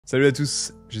Salut à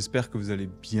tous, j'espère que vous allez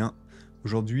bien.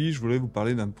 Aujourd'hui, je voudrais vous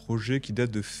parler d'un projet qui date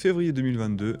de février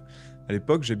 2022. À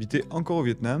l'époque, j'habitais encore au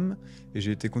Vietnam et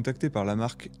j'ai été contacté par la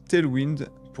marque Tailwind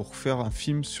pour faire un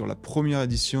film sur la première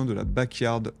édition de la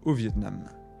Backyard au Vietnam.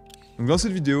 Donc dans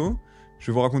cette vidéo, je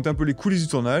vais vous raconter un peu les coulisses du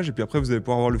tournage et puis après vous allez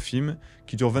pouvoir voir le film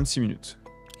qui dure 26 minutes.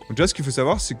 Donc déjà, ce qu'il faut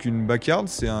savoir, c'est qu'une Backyard,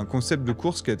 c'est un concept de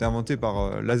course qui a été inventé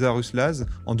par Lazarus Laz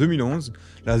en 2011.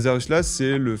 Lazarus Laz,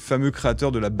 c'est le fameux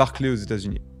créateur de la Barclay aux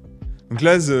États-Unis. Donc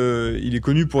Laz, il est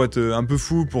connu pour être un peu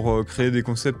fou, pour créer des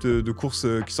concepts de course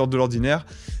qui sortent de l'ordinaire.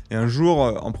 Et un jour,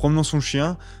 en promenant son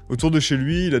chien, autour de chez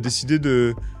lui, il a décidé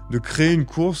de créer une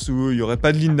course où il n'y aurait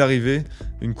pas de ligne d'arrivée,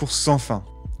 une course sans fin.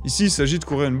 Ici, il s'agit de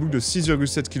courir une boucle de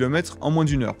 6,7 km en moins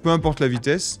d'une heure. Peu importe la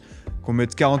vitesse, qu'on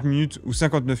mette 40 minutes ou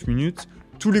 59 minutes,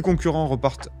 tous les concurrents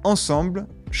repartent ensemble,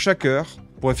 chaque heure,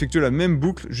 pour effectuer la même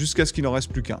boucle jusqu'à ce qu'il n'en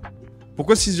reste plus qu'un.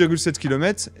 Pourquoi 6,7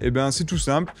 km? Eh bien, c'est tout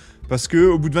simple, parce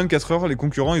qu'au bout de 24 heures, les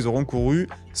concurrents ils auront couru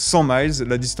 100 miles,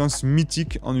 la distance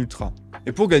mythique en ultra.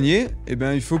 Et pour gagner, eh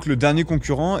bien, il faut que le dernier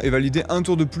concurrent ait validé un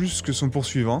tour de plus que son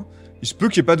poursuivant. Il se peut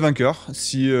qu'il n'y ait pas de vainqueur,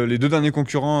 si les deux derniers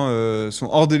concurrents sont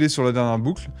hors délai sur la dernière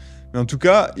boucle. Mais en tout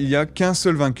cas, il n'y a qu'un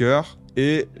seul vainqueur,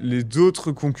 et les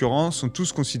autres concurrents sont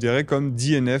tous considérés comme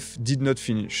DNF, Did Not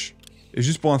Finish. Et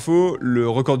juste pour info, le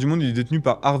record du monde il est détenu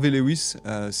par Harvey Lewis,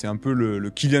 c'est un peu le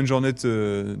Kylian Jornet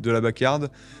de la Backyard.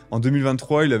 En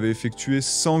 2023, il avait effectué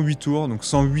 108 tours, donc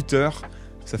 108 heures,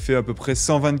 ça fait à peu près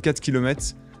 124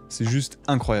 km, c'est juste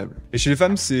incroyable. Et chez les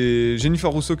femmes, c'est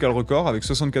Jennifer Rousseau qui a le record avec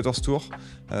 74 tours,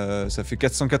 ça fait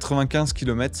 495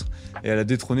 km, et elle a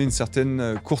détrôné une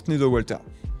certaine Courtney Dauwalter.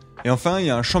 Et enfin, il y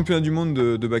a un championnat du monde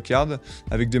de Backyard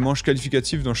avec des manches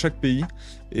qualificatives dans chaque pays.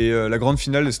 Et la grande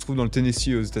finale elle se trouve dans le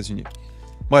Tennessee aux États-Unis.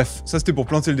 Bref, ça c'était pour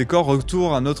planter le décor.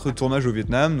 Retour à notre tournage au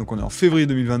Vietnam. Donc on est en février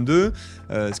 2022.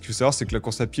 Ce qu'il faut savoir, c'est que la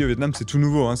course à pied au Vietnam, c'est tout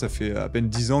nouveau. Hein. Ça fait à peine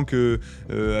 10 ans que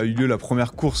a eu lieu la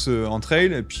première course en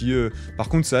trail. Et puis, par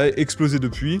contre, ça a explosé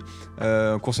depuis.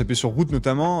 Course à pied sur route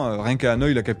notamment. Rien qu'à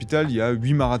Hanoï, la capitale, il y a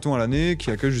 8 marathons à l'année qui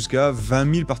accueillent jusqu'à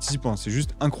 20 000 participants. C'est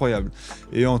juste incroyable.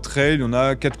 Et en trail, on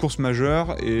a 4 courses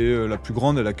majeures. Et la plus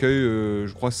grande, elle accueille,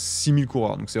 je crois, 6 000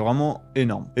 coureurs. Donc c'est vraiment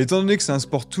énorme. Et étant donné que c'est un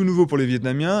sport tout nouveau pour les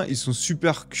Vietnamiens, ils sont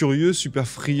super curieux, super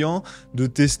friands de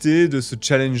tester, de se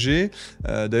challenger.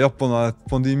 D'ailleurs, pendant la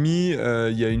pandémie,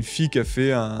 il y a une fille qui a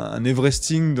fait un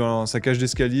Everesting dans sa cage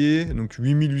d'escalier, donc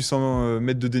 8800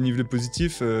 mètres de dénivelé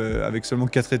positif avec seulement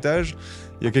 4 étages.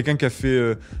 Il y a quelqu'un qui a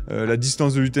fait la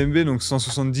distance de l'UTMB, donc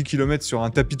 170 km sur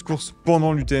un tapis de course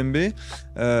pendant l'UTMB.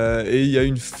 Et il y a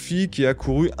une fille qui a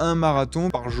couru un marathon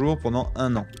par jour pendant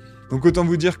 1 an. Donc autant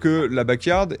vous dire que la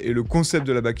Backyard et le concept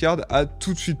de la Backyard a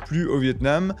tout de suite plu au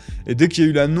Vietnam. Et dès qu'il y a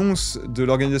eu l'annonce de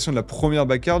l'organisation de la première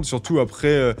Backyard, surtout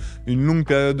après une longue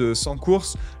période sans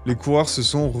course, les coureurs se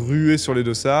sont rués sur les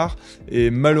dossards.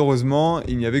 Et malheureusement,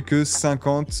 il n'y avait que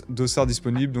 50 dossards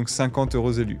disponibles, donc 50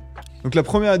 heureux élus. Donc la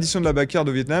première édition de la Backyard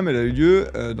au Vietnam, elle a eu lieu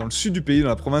dans le sud du pays, dans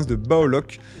la province de Bao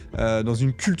Loc, dans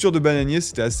une culture de bananier.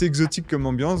 C'était assez exotique comme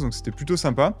ambiance, donc c'était plutôt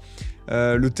sympa.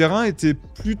 Le terrain était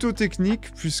plutôt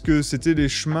technique puisque c'était les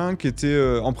chemins qui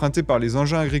étaient empruntés par les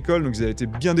engins agricoles, donc ils avaient été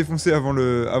bien défoncés avant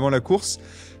la course.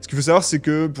 Ce qu'il faut savoir, c'est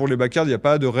que pour les Backyard, il n'y a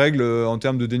pas de règles en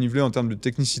termes de dénivelé, en termes de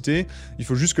technicité. Il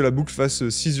faut juste que la boucle fasse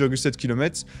 6,7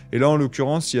 km. Et là, en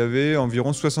l'occurrence, il y avait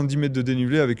environ 70 mètres de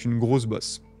dénivelé avec une grosse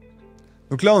bosse.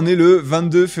 Donc là, on est le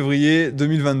 22 février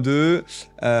 2022,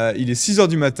 il est 6 h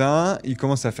du matin, il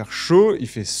commence à faire chaud, il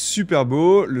fait super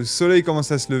beau, le soleil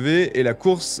commence à se lever et la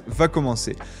course va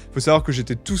commencer. Il faut savoir que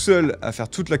j'étais tout seul à faire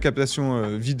toute la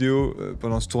captation vidéo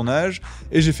pendant ce tournage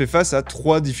et j'ai fait face à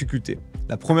 3 difficultés.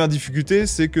 La première difficulté,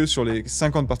 c'est que sur les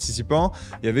 50 participants,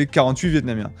 il y avait 48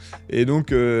 Vietnamiens. Et donc,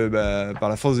 par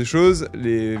la force des choses,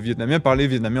 les Vietnamiens parlaient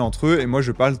vietnamien entre eux et moi,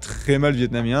 je parle très mal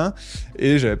vietnamien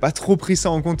et j'avais pas trop pris ça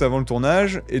en compte avant le tournage.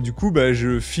 Et du coup,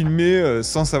 je filmais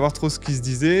sans savoir trop ce qui se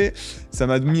disait. Ça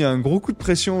m'a mis un gros coup de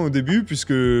pression au début,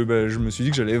 puisque je me suis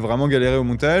dit que j'allais vraiment galérer au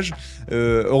montage.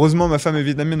 Heureusement, ma femme est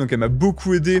vietnamienne, donc elle m'a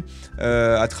beaucoup aidé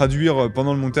à traduire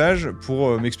pendant le montage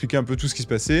pour m'expliquer un peu tout ce qui se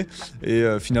passait. Et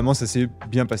finalement, ça s'est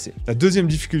bien passé. La deuxième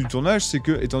difficulté du tournage, c'est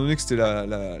que, étant donné que c'était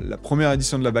la première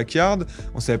édition de la Backyard,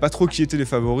 on savait pas trop qui étaient les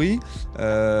favoris.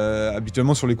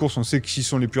 Habituellement, sur les courses, on sait qui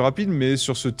sont les plus rapides, mais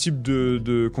sur ce type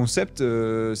de concept,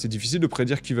 c'est difficile de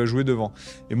prédire qui va jouer devant.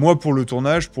 Et moi, pour le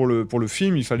tournage, pour le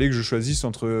film, il fallait que je choisisse choisisse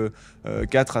entre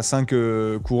 4 à 5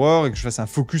 coureurs et que je fasse un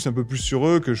focus un peu plus sur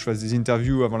eux, que je fasse des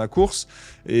interviews avant la course.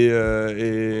 Et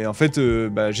en fait,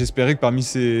 j'espérais que parmi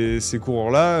ces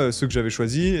coureurs-là, ceux que j'avais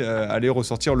choisis allaient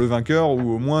ressortir le vainqueur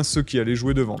ou au moins ceux qui allaient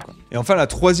jouer devant, quoi. Et enfin, la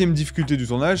troisième difficulté du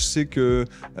tournage, c'est que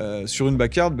sur une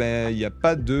backyard, il n'y a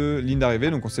pas de ligne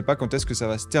d'arrivée, donc on ne sait pas quand est-ce que ça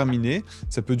va se terminer.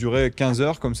 Ça peut durer 15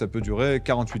 heures comme ça peut durer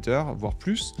 48 heures, voire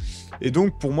plus. Et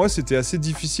donc pour moi, c'était assez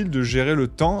difficile de gérer le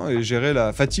temps et gérer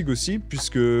la fatigue aussi,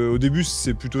 puisque au début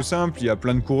c'est plutôt simple, il y a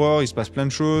plein de coureurs, il se passe plein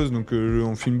de choses, donc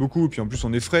on filme beaucoup, et puis en plus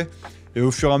on est frais. Et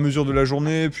au fur et à mesure de la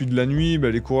journée, puis de la nuit,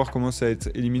 les coureurs commencent à être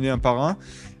éliminés un par un.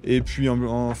 Et puis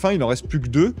enfin, il en reste plus que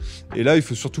 2. Et là, il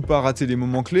faut surtout pas rater les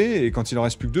moments clés. Et quand il en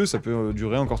reste plus que 2, ça peut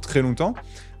durer encore très longtemps.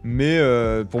 Mais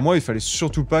pour moi, il fallait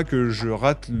surtout pas que je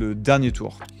rate le dernier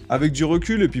tour. Avec du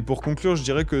recul, et puis pour conclure, je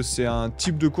dirais que c'est un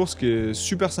type de course qui est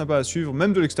super sympa à suivre,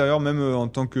 même de l'extérieur, même en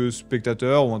tant que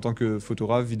spectateur ou en tant que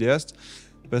photographe, vidéaste.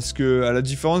 Parce que, à la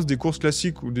différence des courses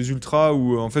classiques ou des ultras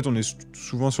où en fait on est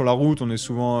souvent sur la route, on est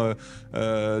souvent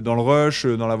dans le rush,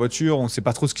 dans la voiture, on ne sait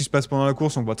pas trop ce qui se passe pendant la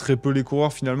course, on voit très peu les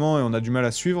coureurs finalement et on a du mal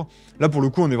à suivre. Là pour le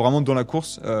coup on est vraiment dans la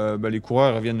course, les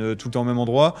coureurs ils reviennent tout le temps au même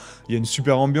endroit, il y a une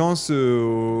super ambiance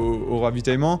au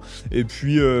ravitaillement et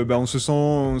puis on se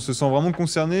sent vraiment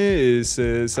concerné et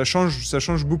ça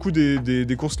change beaucoup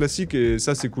des courses classiques et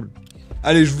ça c'est cool.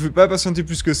 Allez, je vous fais pas patienter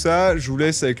plus que ça, je vous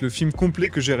laisse avec le film complet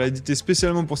que j'ai réédité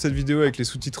spécialement pour cette vidéo avec les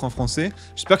sous-titres en français.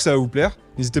 J'espère que ça va vous plaire,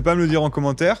 n'hésitez pas à me le dire en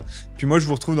commentaire, puis moi je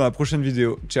vous retrouve dans la prochaine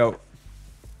vidéo. Ciao!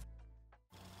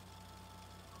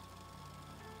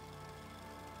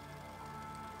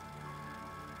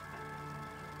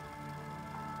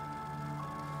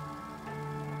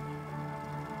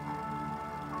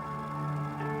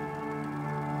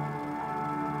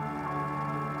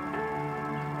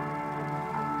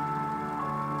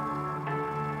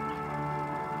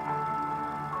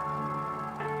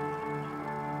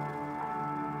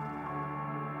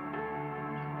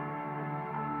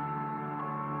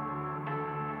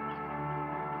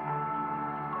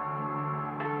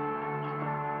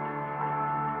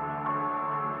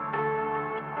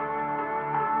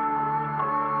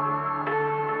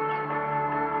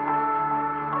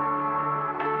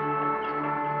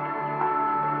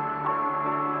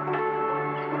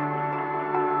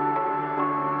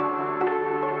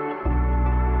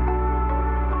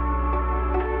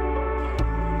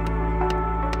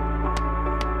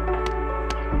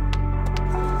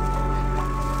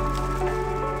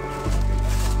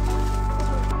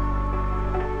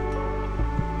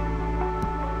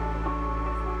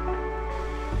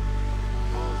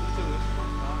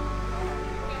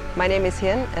 My name is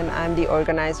Hiên and I'm the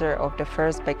organizer of the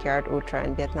first Backyard Ultra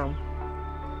in Vietnam.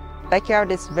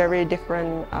 Backyard is very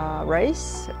different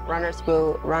race. Runners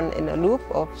will run in a loop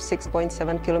of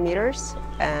 6.7 kilometers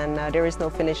and there is no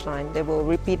finish line. They will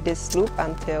repeat this loop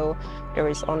until there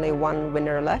is only one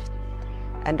winner left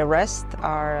and the rest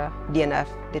are DNF,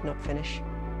 did not finish.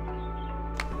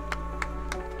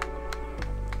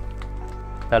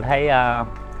 Tôi thấy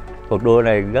cuộc đua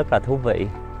này rất là thú vị.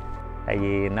 Tại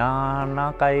vì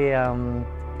nó cái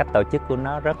cách tổ chức của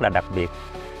nó rất là đặc biệt.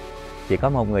 Chỉ có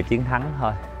một người chiến thắng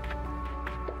thôi.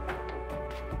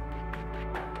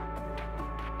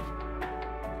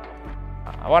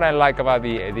 What I like about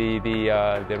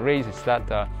the race is that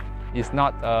it's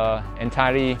not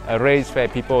entirely a race where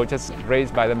people just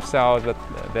race by themselves, but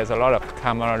there's a lot of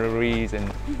camaraderie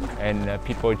and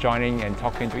people joining and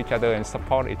talking to each other and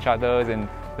support each other, and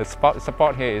the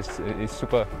support here is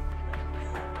super.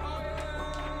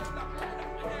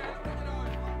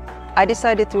 I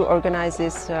decided to organize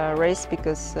this race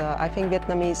because I think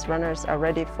Vietnamese runners are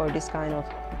ready for this kind of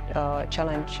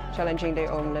challenging their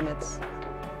own limits.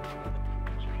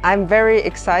 I'm very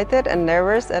excited and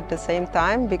nervous at the same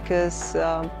time because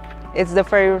it's the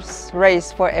first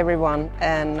race for everyone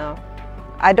and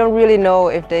I don't really know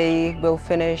if they will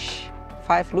finish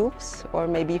 5 loops or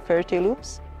maybe 30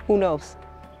 loops, who knows.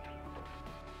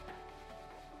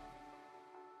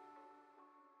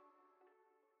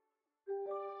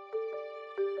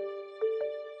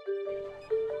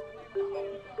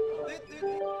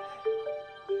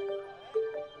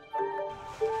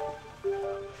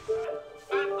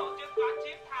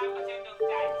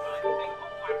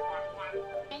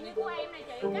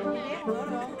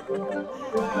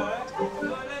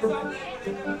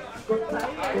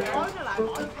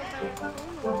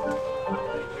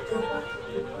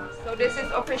 So this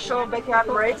is official backyard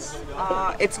race.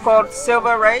 It's called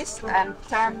Silver Race, and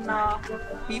 10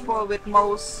 people with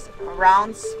most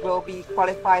rounds will be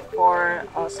qualified for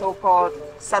a so-called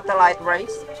satellite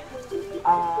race.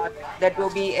 That will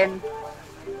be in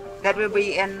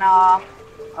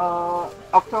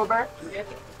October.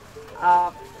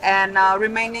 And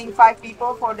remaining 5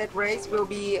 people for that race will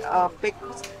be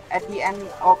picked at the end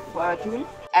of June.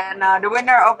 And the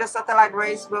winner of the satellite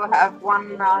race will have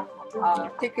one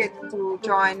ticket to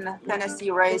join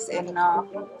Tennessee race in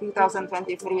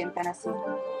 2023 in Tennessee.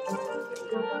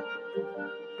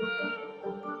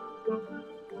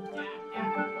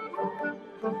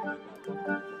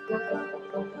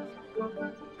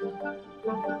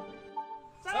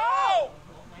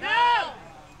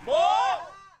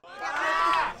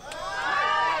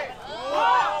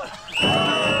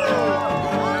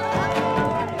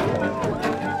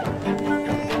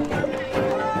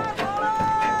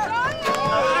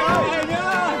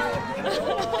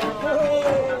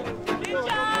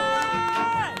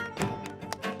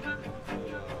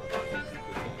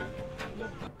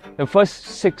 The first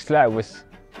 6 laps was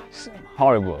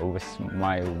horrible. It was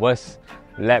my worst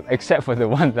lap, except for the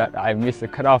one that I missed the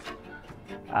cutoff.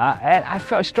 And I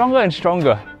felt stronger and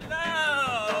stronger. No,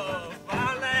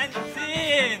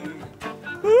 Valentine!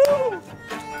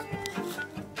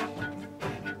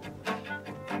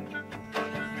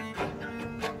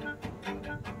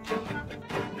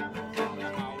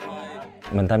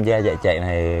 Mình tham gia giải chạy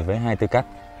này với 2 tư cách.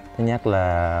 Thứ nhất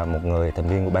là một người thành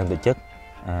viên của ban tổ chức.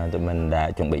 Tụi mình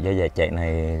đã chuẩn bị cho giải chạy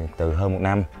này từ hơn 1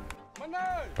 năm.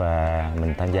 Và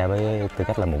mình tham gia với tư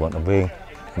cách là một vận động viên.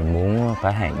 Mình muốn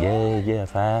phá hạn với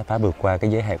phá vượt qua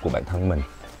cái giới hạn của bản thân mình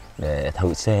để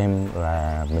thử xem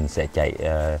là mình sẽ chạy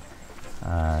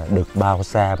được bao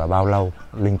xa và bao lâu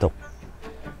liên tục.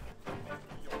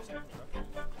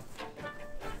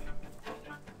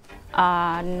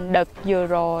 Đợt vừa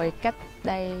rồi cách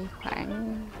đây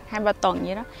khoảng 2-3 tuần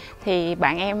vậy đó thì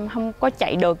bạn em không có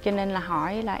chạy được cho nên là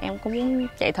hỏi là em có muốn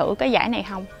chạy thử cái giải này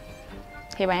không,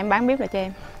 thì bạn em bán bếp lại cho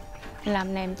em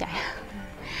làm nên em chạy.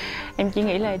 Em chỉ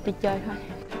nghĩ là đi chơi thôi.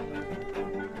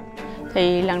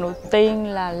 Thì lần đầu tiên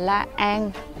là La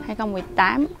An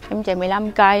 2018 em chạy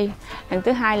 15 cây, lần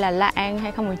thứ hai là La An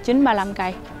 2019 35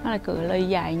 cây, đó là cự ly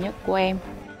dài nhất của em.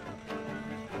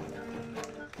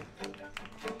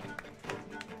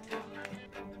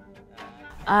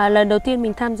 Lần đầu tiên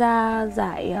mình tham gia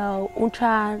giải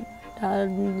ultra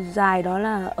dài đó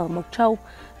là ở Mộc Châu.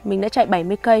 Mình đã chạy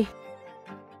 70 cây.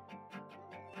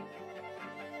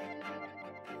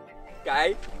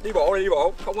 Kệ, đi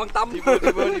bộ, không quan tâm. Đi bộ.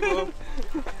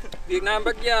 Việt Nam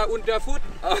bắt ra ultra food.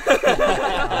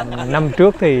 Năm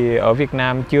trước thì ở Việt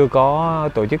Nam chưa có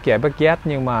tổ chức giải Bắc Giác,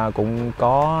 nhưng mà cũng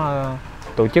có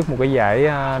tổ chức một cái giải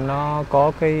nó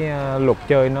có cái luật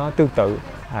chơi nó tương tự.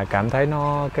 Cảm thấy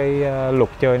cái luật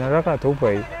chơi nó rất là thú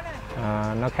vị.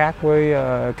 Nó khác với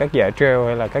các giải trail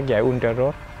hay là các giải ultra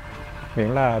road. Miễn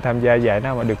là tham gia giải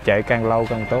nào mà được chạy càng lâu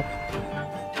càng tốt.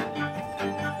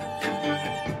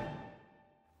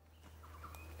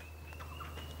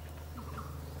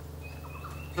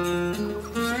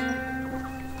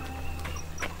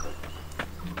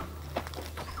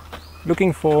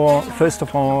 Looking for, first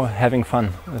of all, having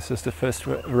fun. This is the first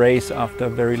race after a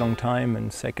very long time,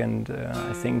 and second,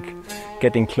 I think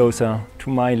getting closer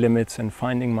to my limits and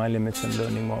finding my limits and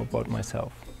learning more about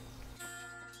myself.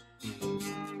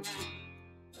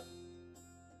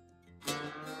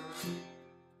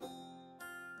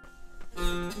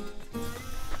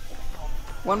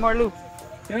 One more loop,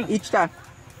 each time.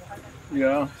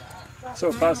 Yeah,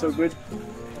 so far so good.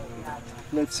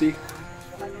 Let's see.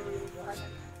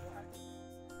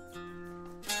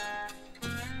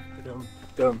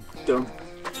 Dum.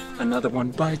 Another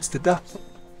one bites the dust.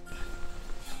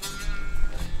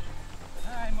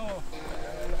 Hi, Mo.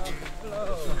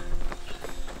 Hello.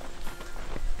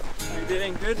 Are you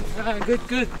doing good?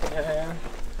 Good.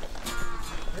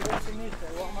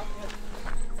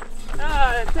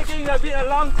 It's taking a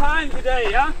long time today,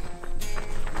 yeah?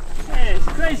 Hey, it's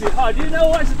crazy hot. Do you know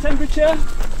what's the temperature?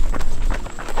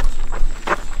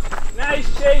 Nice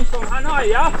change from Hanoi,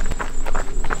 yeah?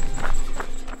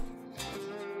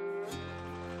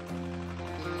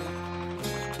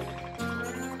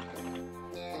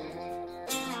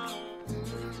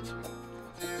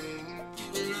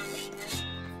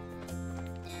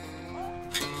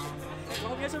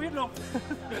 Không biết sao biết luôn.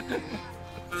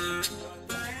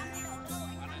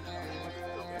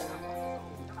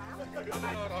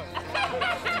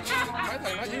 Mấy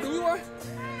thằng nó yếu đuối quá.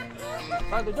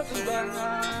 Ban tổ chức cũng đang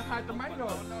 200 mấy rồi.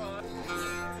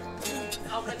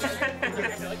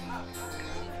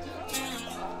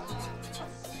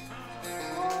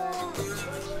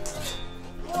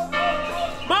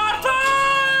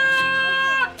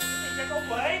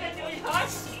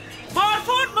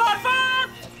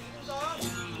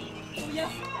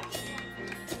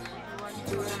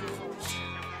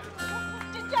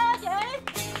 Chơi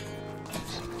chị.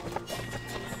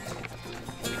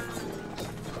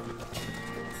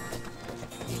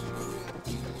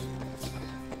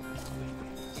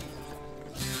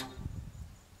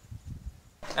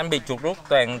 Anh bị chuột rút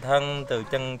toàn thân từ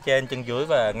chân trên, chân dưới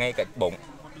và ngay cạnh bụng.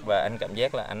 Và anh cảm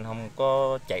giác là anh không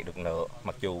có chạy được nữa,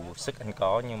 mặc dù sức anh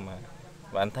có, nhưng mà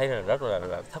và anh thấy là rất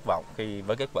là thất vọng khi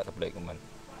với kết quả tập luyện của mình.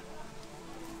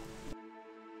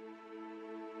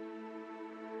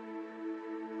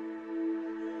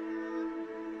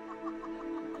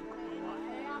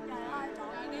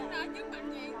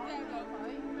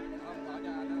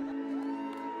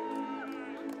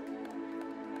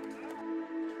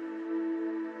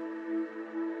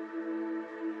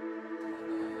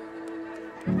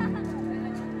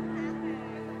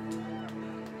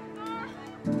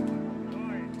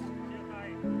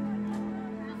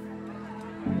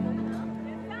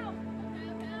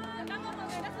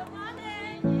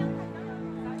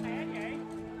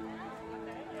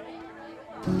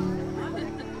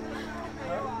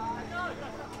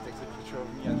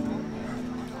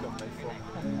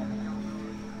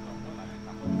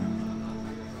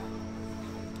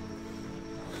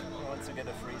 To get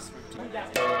a freeze routine.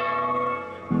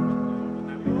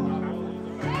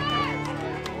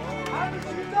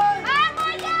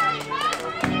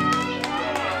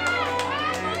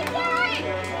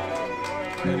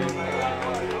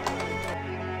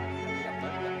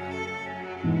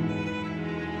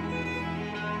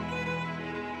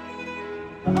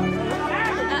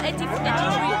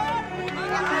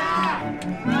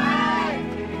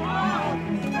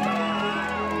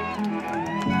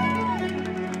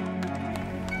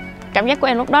 Cảm giác của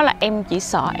em lúc đó là em chỉ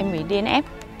sợ em bị DNF.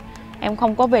 Em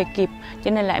không có về kịp,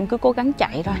 cho nên là em cứ cố gắng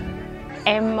chạy thôi.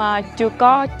 Em chưa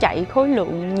có chạy khối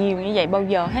lượng nhiều như vậy bao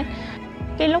giờ hết.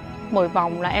 Cái lúc 10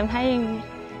 vòng là em thấy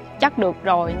chắc được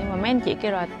rồi, nhưng mà mấy anh chị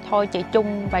kêu là thôi chạy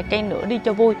chung vài cây nữa đi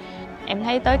cho vui. Em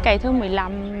thấy tới cây thứ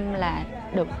 15 là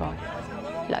được rồi.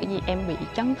 Lỡ gì em bị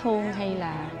chấn thương hay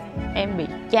là em bị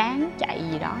chán chạy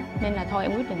gì đó, nên là thôi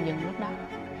em quyết định dừng lúc đó.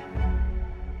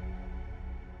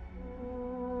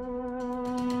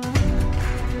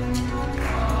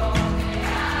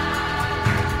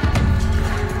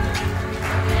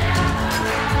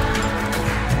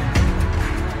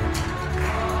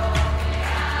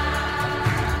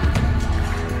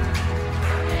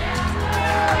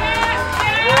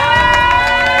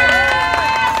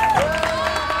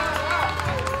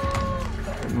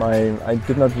 I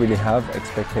did not really have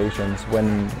expectations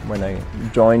when I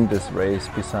joined this race,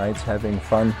 besides having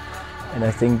fun. And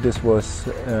I think this was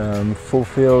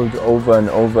fulfilled over and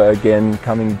over again,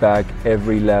 coming back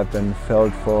every lap and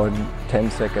felt for 10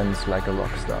 seconds like a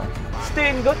rock star. Still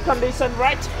in good condition,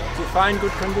 right? To find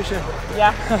good condition?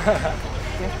 Yeah.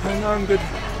 I know I'm good.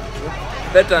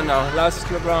 Better now. Last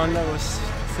round I was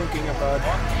thinking about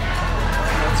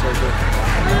not so good.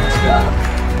 It's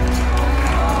good.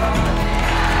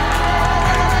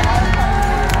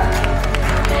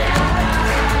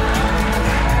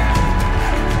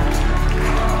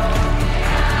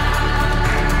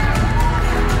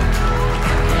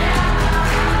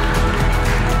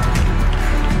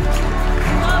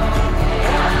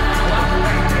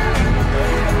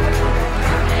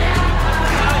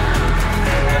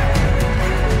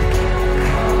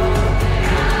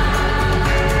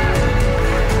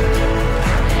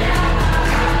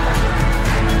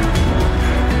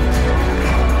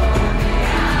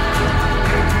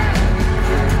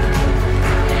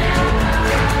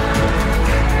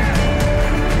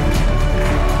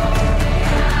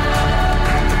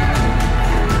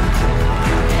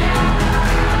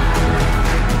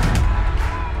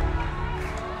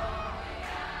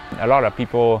 A lot of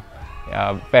people,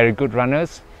 very good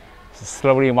runners,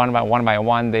 slowly one by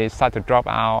one, they start to drop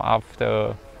out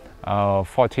after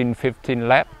 14, 15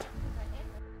 laps.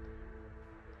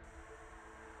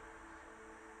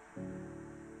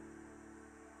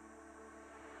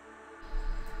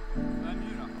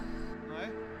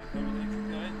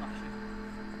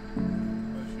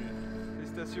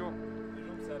 Félicitations. Les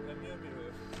jambes ça va mieux,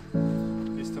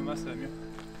 mais l'estomac ça va mieux.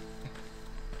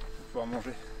 Pour pouvoir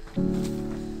manger.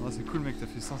 Oh, c'est cool mec, t'as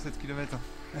fait 107 km.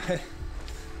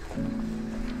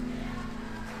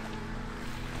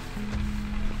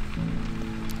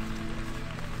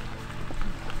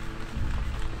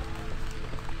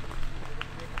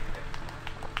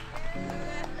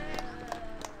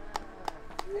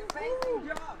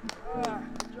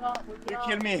 You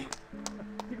kill me.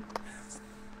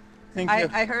 Thank you.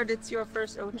 I heard it's your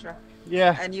first ultra.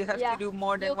 Yeah. And you have to do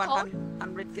more than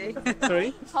 100k.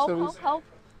 Sorry? Hope.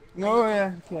 No,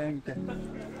 yeah. Okay.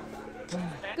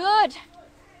 Good.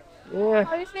 Yeah.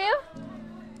 How do you feel?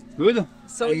 Good.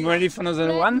 So I'm ready for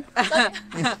another one.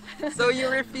 So you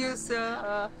refuse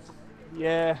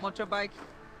Yeah. motorbike?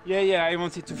 Yeah. I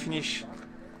wanted to finish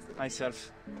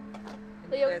myself.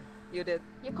 So You did.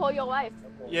 You call your wife.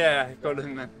 Yeah, I called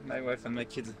my wife and my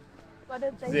kids. What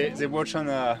did they They watch on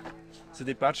the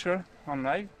departure on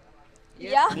live.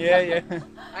 Yeah. Yeah.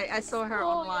 I saw her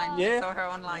online. Yeah. I saw her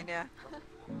online. Yeah.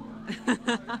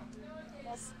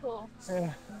 That's cool.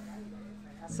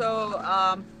 So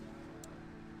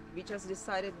we just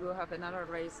decided we'll have another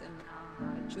race in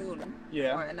June.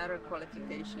 Yeah. Or another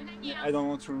qualification. I don't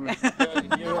want to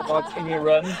hear about any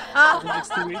run in the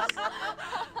next 2 weeks.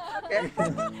 Okay.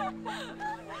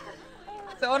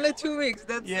 So only 2 weeks.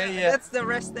 That's that's the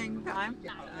resting time,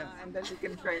 and then you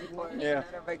can train for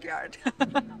another backyard.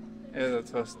 Yeah,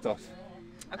 that was tough.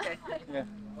 Okay. Yeah.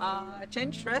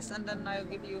 Change dress, and then I'll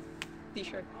give you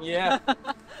t-shirt. Yeah.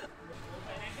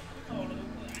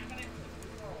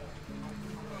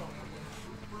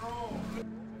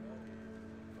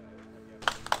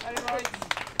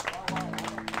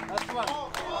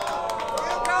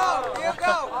 You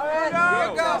go.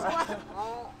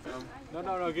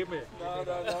 No, give me. No.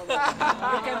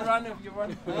 You can run if you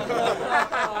want.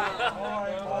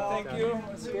 Thank you.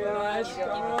 It's very nice.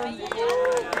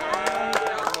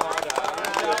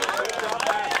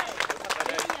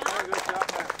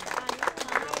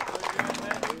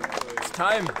 It's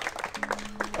time.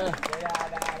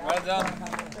 Well done.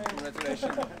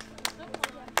 Congratulations.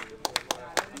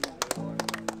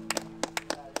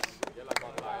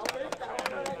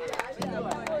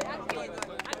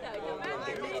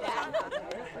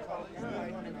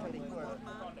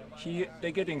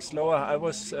 They're getting slower. I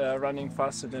was running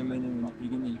faster than in the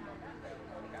beginning of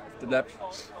the lap.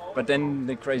 But then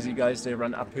the crazy guys, they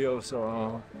run uphill,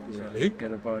 so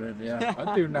forget about it. Yeah.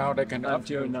 Until now they can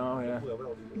Until now, yeah.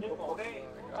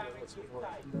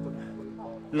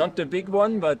 Not the big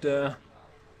one, but The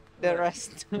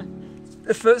rest.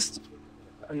 the first,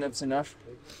 and that's enough.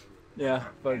 Yeah,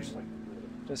 but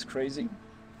that's crazy.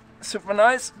 Super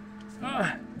nice.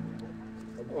 Oh.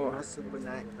 Super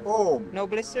nice. Oh. No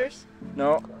blisters?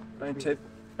 No, I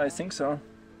think so.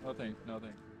 Nothing.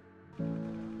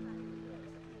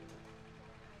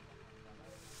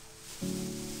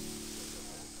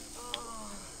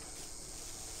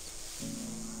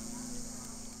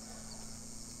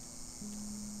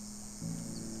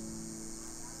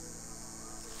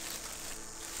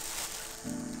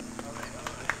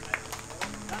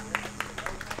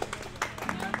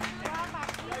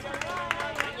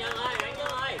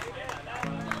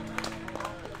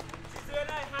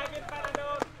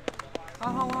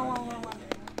 Không.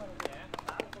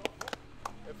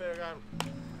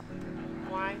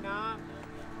 Ngoài nó.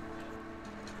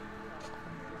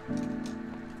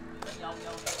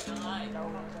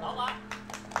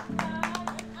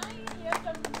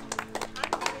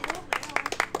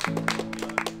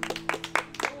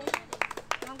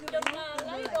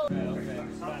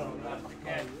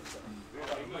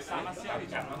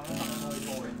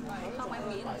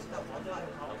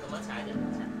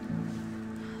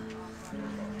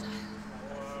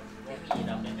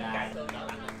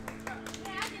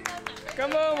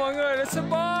 Cảm ơn mọi người đã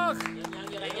support.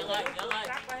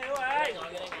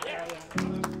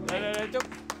 Đây, chúc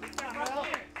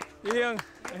Yên,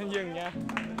 em dừng nha.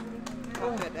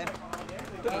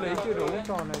 Tích lũy chưa đủ,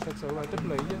 trò này thật sự là tích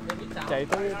lũy chứ. Chạy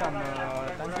tới tầm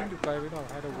 8-90 cây với thôi,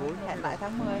 2 đầu gối. Hẹn lại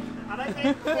tháng 10.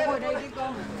 Cô ngồi đây đi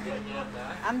con.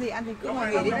 Ăn thì cứ ngồi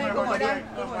nghỉ đi, cô ngồi đây.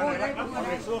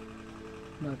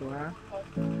 Mệt quá.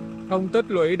 Không tích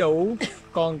lũy đủ,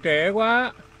 còn trẻ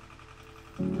quá.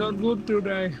 Not good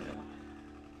today.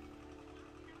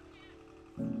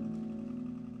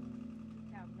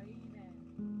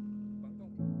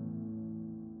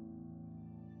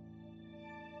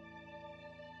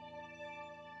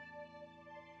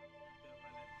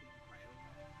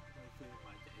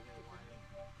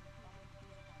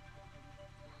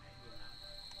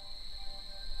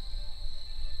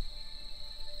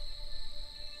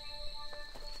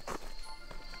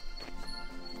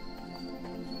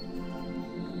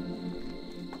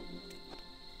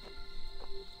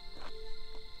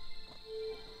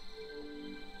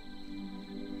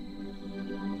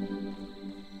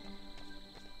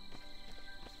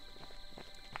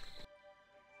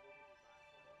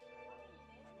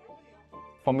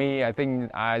 For me, I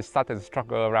think I started to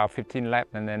struggle around 15 laps,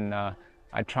 and then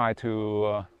I tried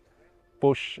to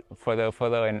push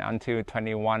further, and until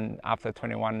 21. After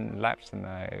 21 laps, and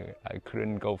I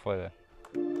couldn't go further.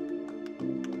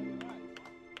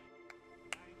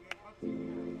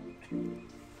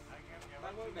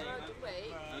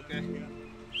 Okay.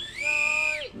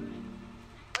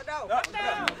 Ở đâu?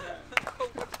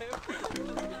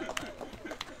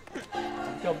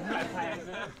 Chồng lại phàn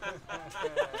nữa.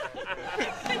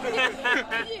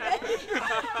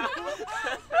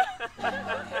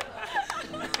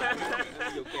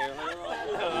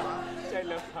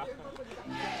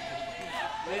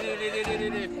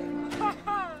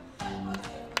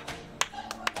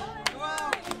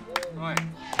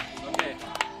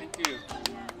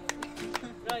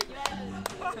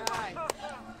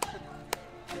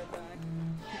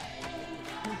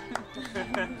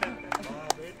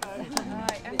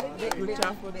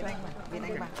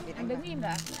 Anh đứng im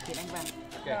đã. Việt Anh vào.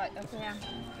 Rồi, ok anh.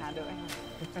 Hạ được anh.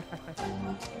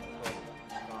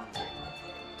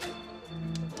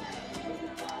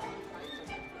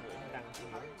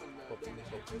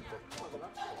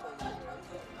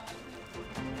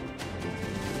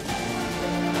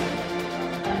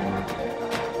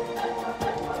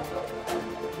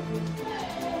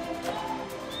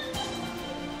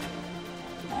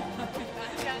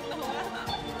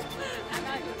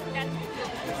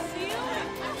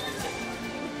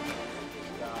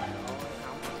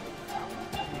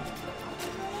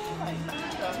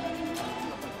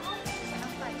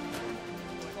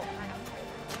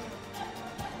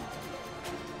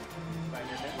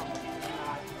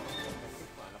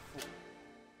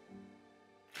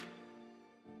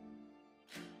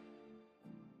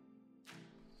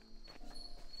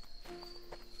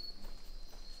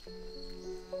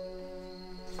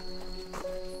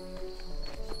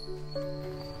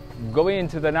 Going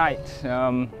into the night,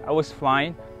 I was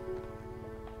fine.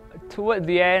 Toward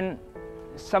the end,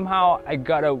 somehow I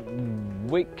got a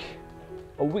weak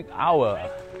hour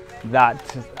that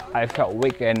I felt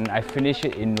weak, and I finished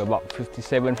it in about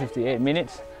 57, 58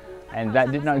 minutes, and that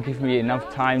did not give me enough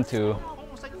time to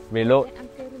reload.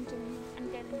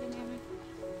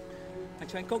 Anh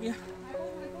cho anh cốc nhé.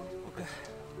 Ok.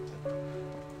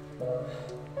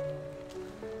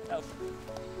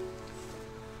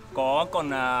 Có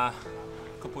còn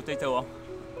potato không?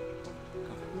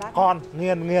 Còn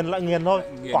nghiền lại nghiền thôi.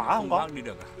 Nghiền Quả không có. vác đi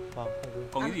được à? Vâng.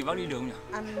 Còn cái gì vác đi được không nhỉ?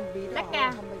 Ăn bí đỏ. Lách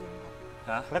ca.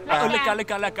 Hả?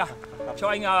 Lách ca. Cho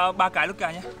anh 3 cái lách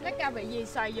ca nhé. Lách ca vị gì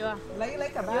xoài dừa? Lấy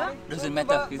cả ba. Doesn't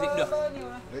matter, cái gì cũng được.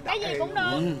 Cái gì cũng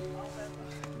được.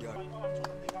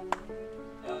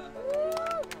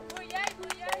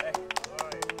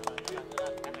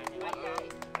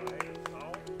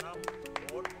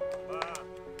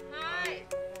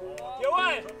 Hiếu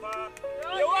ơi!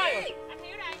 Hiếu ơi! Anh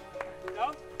Hiếu đây.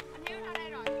 Đâu? Anh Hiếu ra đây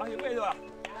rồi. Hiếu về rồi à?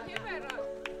 Anh Hiếu về rồi.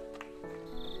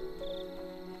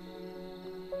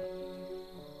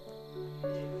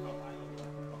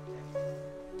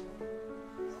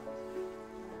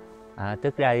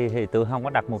 Trước đây thì tôi không có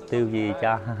đặt mục tiêu gì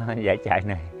cho giải chạy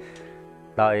này.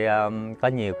 Tôi có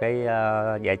nhiều cái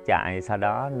giải chạy sau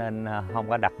đó nên không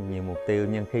có đặt nhiều mục tiêu,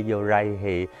 nhưng khi vô race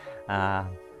thì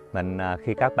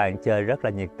khi các bạn chơi rất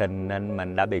là nhiệt tình nên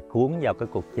mình đã bị cuốn vào cái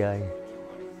cuộc chơi,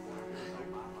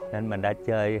 nên mình đã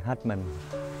chơi hết mình.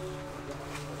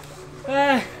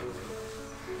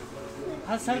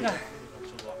 Hết sức rồi.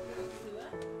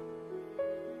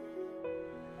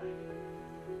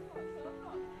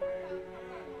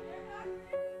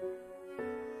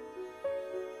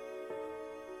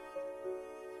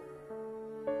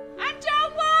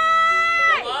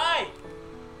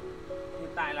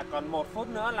 Còn 1 phút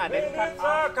nữa là đến phát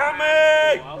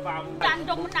Cho anh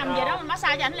Trung nó nằm vậy đó, mình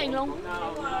massage cho anh liền luôn.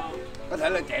 Có thể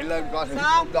là chạy lên coi thử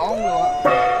đón luôn á.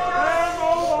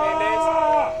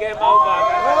 Game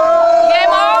over. Game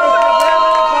over.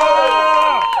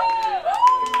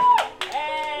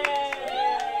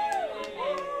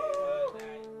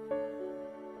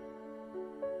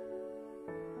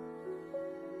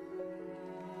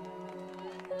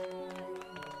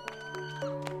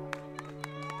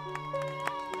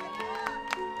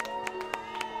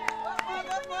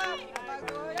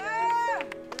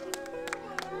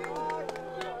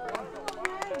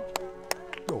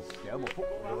 Đủ, chở 1 phút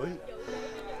rưỡi.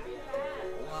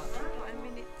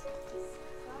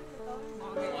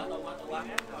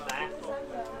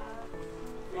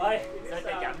 Ôi, sao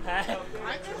chạy chậm thế?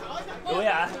 Đuổi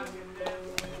à?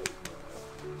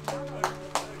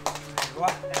 Quá.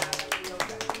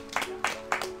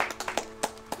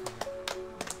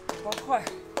 Quá khỏe.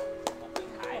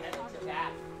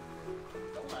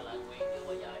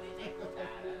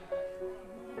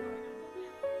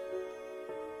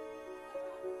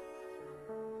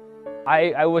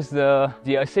 I was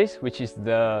the assist, which is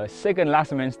the second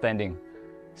last man standing.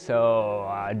 So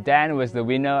Dan was the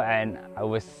winner, and I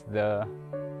was the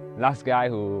last guy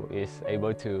who is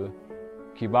able to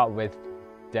keep up with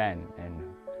Dan.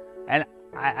 And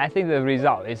I think the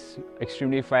result is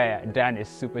extremely fair. Dan is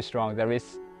super strong. There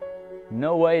is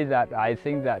no way that I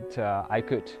think that I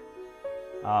could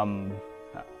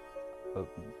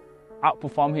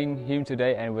outperform him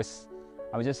today, and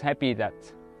I was just happy that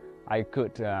I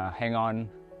could hang on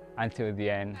until the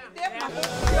end.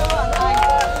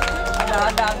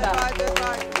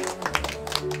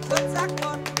 Xuất sắc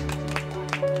luôn.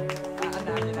 Anh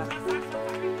làm gì nào?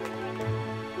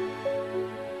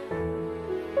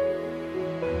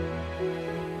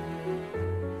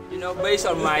 know, based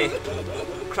on my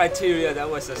criteria, that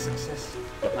was a success.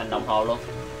 Chụp hình đồng hồ luôn.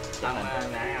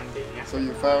 So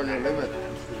you found your limit.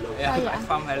 Yeah, I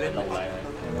found my limit.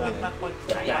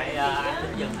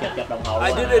 Chụp đồng hồ.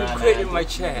 I didn't quit in my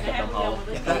chair.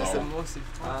 That's the most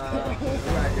important.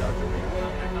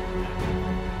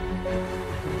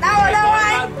 Đâu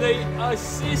anh? The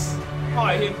assist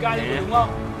hỏi hiền ca gì đúng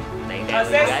không?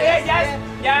 Assist,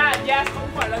 yes, không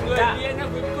phải là người kia nó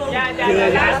cuối cùng.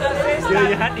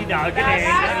 Chưa hết đi đợi cái đèn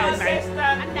đó này.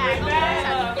 Anh Đạt không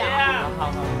sợ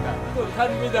Không, tuổi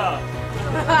thân bây giờ.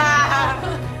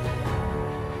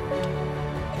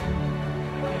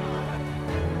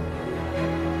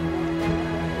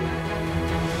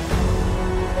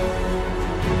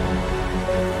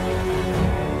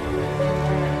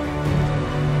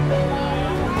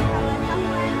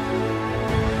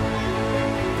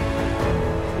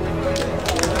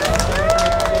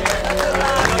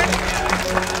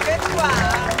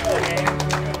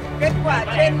 Kết quả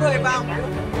trên 10 vòng.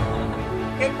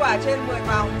 Kết quả trên 10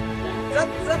 vòng.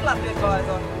 Rất là tuyệt vời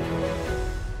rồi.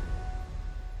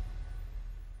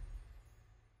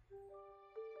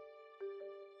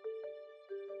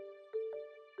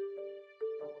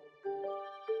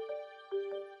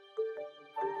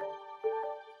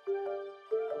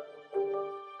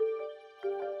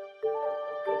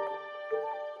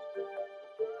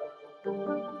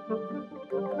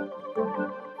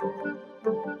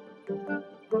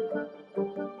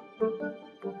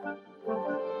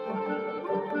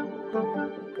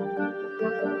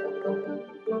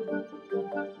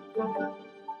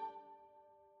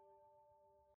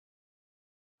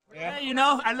 Yeah, you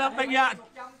know, I love backyard.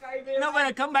 You know, when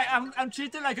I come back, I'm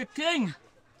treated like a king.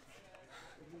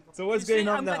 So what's You see, going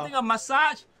on I'm now? getting a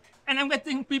massage, and I'm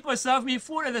getting people serve me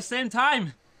food at the same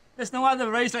time. There's no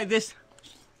other race like this.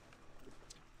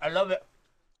 I love it.